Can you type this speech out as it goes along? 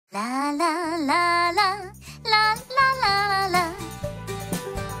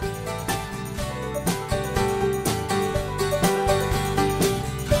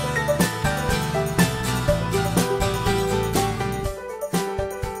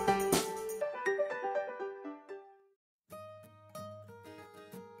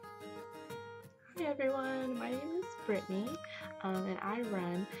everyone, my name is Brittney, and I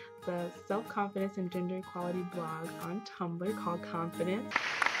run the self-confidence and gender equality blog on Tumblr called Confidence,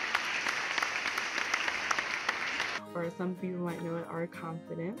 or some people might know it, our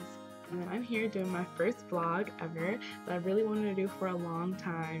Confidence. And I'm here doing my first vlog ever that I really wanted to do for a long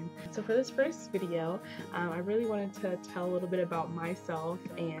time. So for this first video, I really wanted to tell a little bit about myself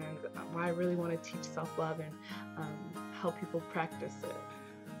and why I really want to teach self-love and help people practice it.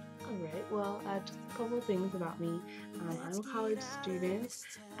 Alright, well, just a couple of things about me. I'm a college student.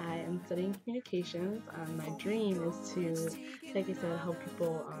 I am studying communications. My dream is to, like I said, help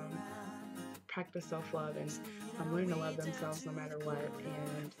people practice self-love and learn to love themselves no matter what.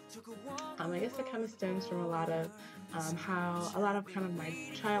 And I guess it kind of stems from a lot of kind of my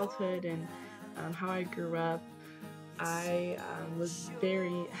childhood and how I grew up. I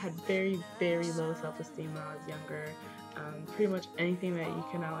had very low self-esteem when I was younger. Pretty much anything that you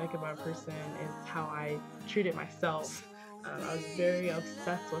cannot like about a person is how I treated myself. I was very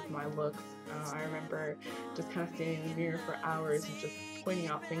obsessed with my looks. I remember just kind of standing in the mirror for hours and just pointing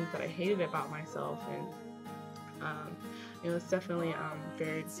out things that I hated about myself, and it's definitely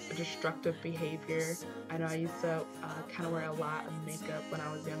very destructive behavior. I know I used to kind of wear a lot of makeup when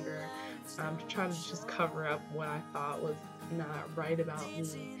I was younger to try to just cover up what I thought was not right about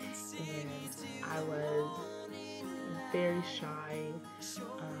me, and I was very shy.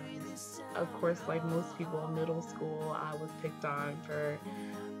 Of course, like most people in middle school, I was picked on for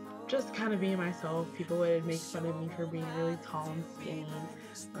just kind of being myself. People would make fun of me for being really tall and skinny.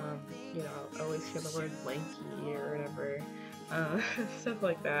 I always hear the word lanky or whatever, stuff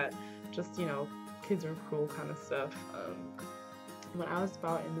like that. Just, kids are cool kind of stuff. When I was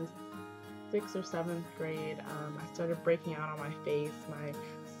about in the 6th or 7th grade, I started breaking out on my face. My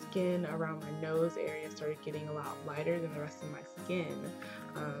skin around my nose area started getting a lot lighter than the rest of my skin,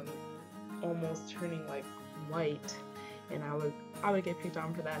 almost turning like white, and I would get picked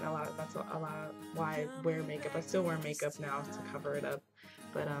on for that, and that's a lot why I wear makeup. I still wear makeup now to cover it up,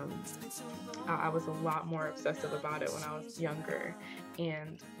 but I was a lot more obsessive about it when I was younger,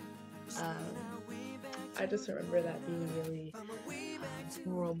 and I just remember that being a really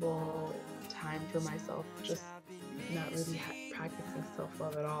horrible time for myself, just not really practicing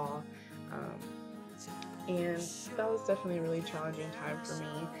self-love at all, and that was definitely a really challenging time for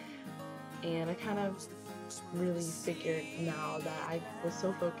me. And I kind of really figured now that I was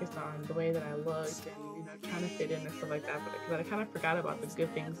so focused on the way that I looked and trying to fit in and stuff like that, but I kind of forgot about the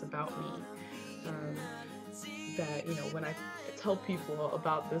good things about me. That when I tell people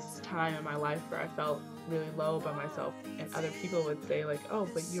about this time in my life where I felt really low about myself, and other people would say like, oh,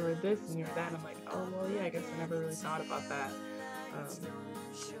 but you were this and you were that, and I'm like, oh well, yeah, I guess I never really thought about that.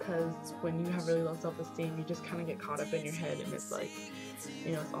 Because when you have really low self-esteem, you just kind of get caught up in your head, and it's like,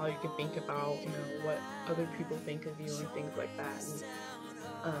 it's all you can think about, what other people think of you and things like that.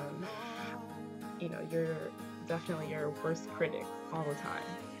 And, you're definitely your worst critic all the time.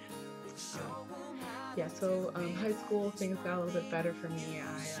 So high school, things got a little bit better for me.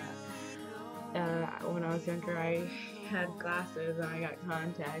 When I was younger, I had glasses and I got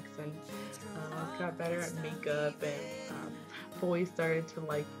contacts, and got better at makeup, and boys started to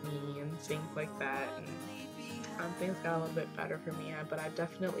like me and things like that, and things got a little bit better for me. But I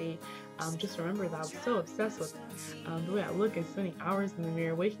definitely just remember that I was so obsessed with the way I look and spending hours in the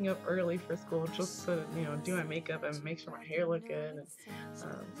mirror, waking up early for school just to do my makeup and make sure my hair looked good, and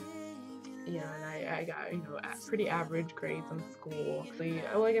and I got pretty average grades in school.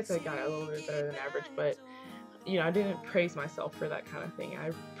 Well, I guess I got a little bit better than average, but I didn't praise myself for that kind of thing.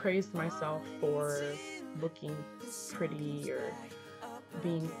 I praised myself for looking pretty or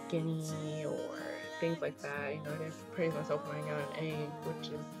being skinny or things like that. I didn't praise myself when I got an A, which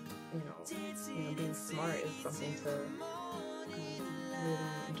is, being smart is something to really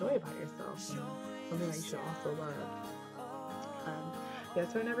enjoy about yourself, and something that you should also love.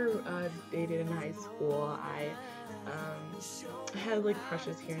 So I never dated in high school. I had like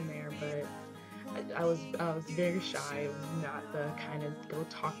crushes here and there, but I was very shy. I was not the kind of go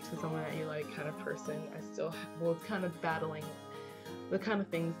talk to someone that you like kind of person. I still was kind of battling the kind of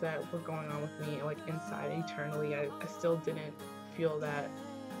things that were going on with me, like inside internally. I still didn't feel that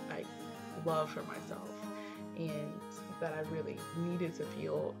like love for myself, and that I really needed to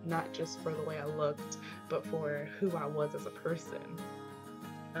feel, not just for the way I looked, but for who I was as a person.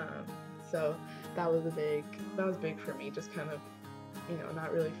 So that was big for me, just kind of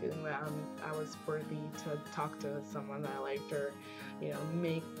not really feeling that I was worthy to talk to someone that I liked, or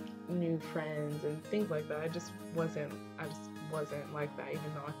make new friends and things like that. I just wasn't like that.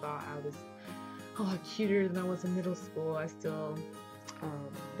 Even though I thought I was a lot cuter than I was in middle school, I still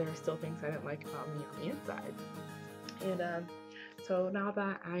there are still things I didn't like about me on the inside. And so now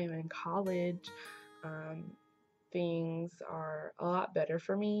that I am in college, things are a lot better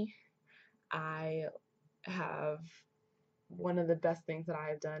for me. I have one of the best things that I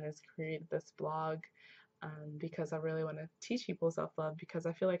have done is create this blog, because I really want to teach people self-love, because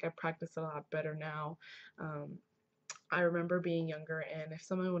I feel like I practice it a lot better now. I remember being younger, and if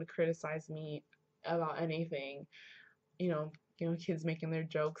someone would criticize me about anything, kids making their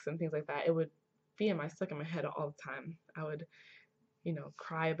jokes and things like that, it would be stuck in my head all the time. I would,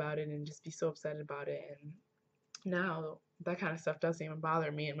 cry about it and just be so upset about it. And now that kind of stuff doesn't even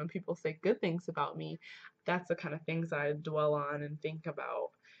bother me. And when people say good things about me, that's the kind of things I dwell on and think about.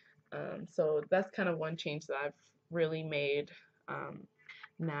 So that's kind of one change that I've really made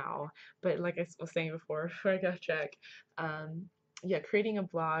now. But like I was saying before I got checked, yeah, creating a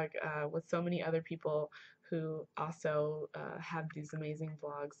blog with so many other people who also have these amazing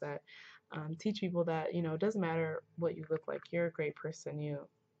blogs that teach people that, it doesn't matter what you look like, you're a great person,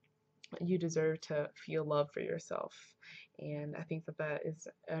 you deserve to feel love for yourself. And I think that that is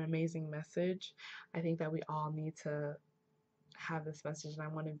an amazing message. I think that we all need to have this message, and I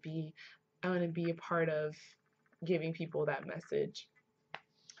want to be a part of giving people that message.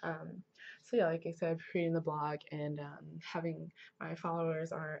 So yeah, like I said, creating the blog and having my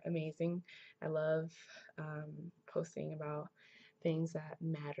followers are amazing. I love posting about things that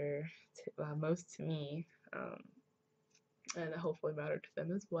matter most to me, and hopefully matter to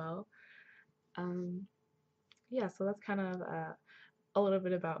them as well. Yeah, so that's kind of a little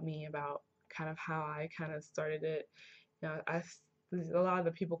bit about me, about kind of how I kind of started it. A lot of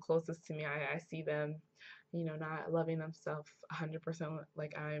the people closest to me, I see them, not loving themselves 100%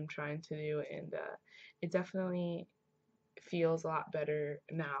 like I'm trying to do, and it definitely feels a lot better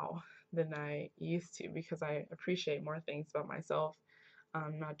now than I used to, because I appreciate more things about myself,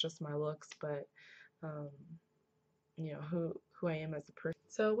 not just my looks, but um, who I am as a person.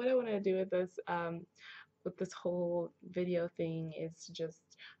 So what I want to do with this whole video thing is to just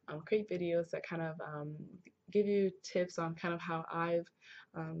create videos that kind of give you tips on kind of how I've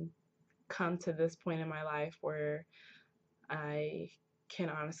come to this point in my life where I can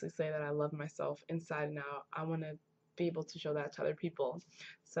honestly say that I love myself inside and out. I want to be able to show that to other people.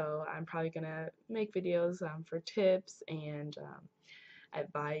 So I'm probably going to make videos for tips and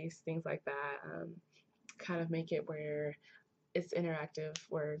advice, things like that. Kind of make it where it's interactive,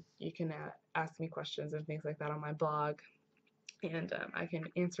 where you can ask me questions and things like that on my blog, and I can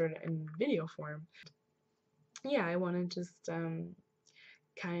answer it in video form. Yeah, I want to just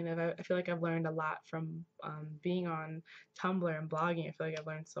I feel like I've learned a lot from being on Tumblr and blogging. I feel like I've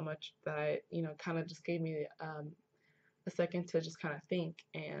learned so much that kind of just gave me a second to just kind of think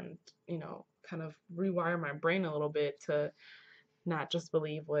and, kind of rewire my brain a little bit to not just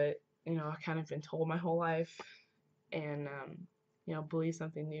believe what, I've kind of been told my whole life, and believe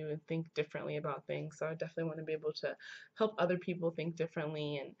something new and think differently about things. So I definitely want to be able to help other people think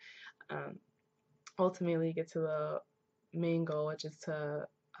differently, and ultimately get to the main goal, which is to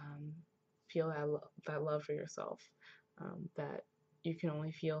feel that love for yourself, that you can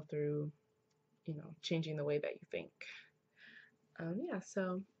only feel through changing the way that you think. Yeah,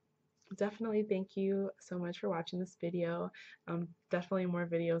 so definitely thank you so much for watching this video. Definitely more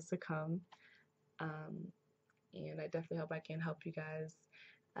videos to come. And I definitely hope I can help you guys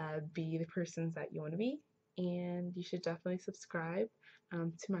be the persons that you want to be. And you should definitely subscribe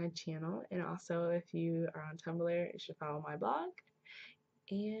to my channel. And also, if you are on Tumblr, you should follow my blog.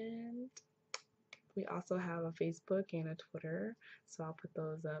 And we also have a Facebook and a Twitter, so I'll put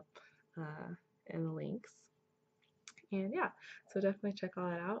those up in the links. And yeah, so definitely check all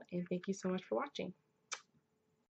that out. And thank you so much for watching.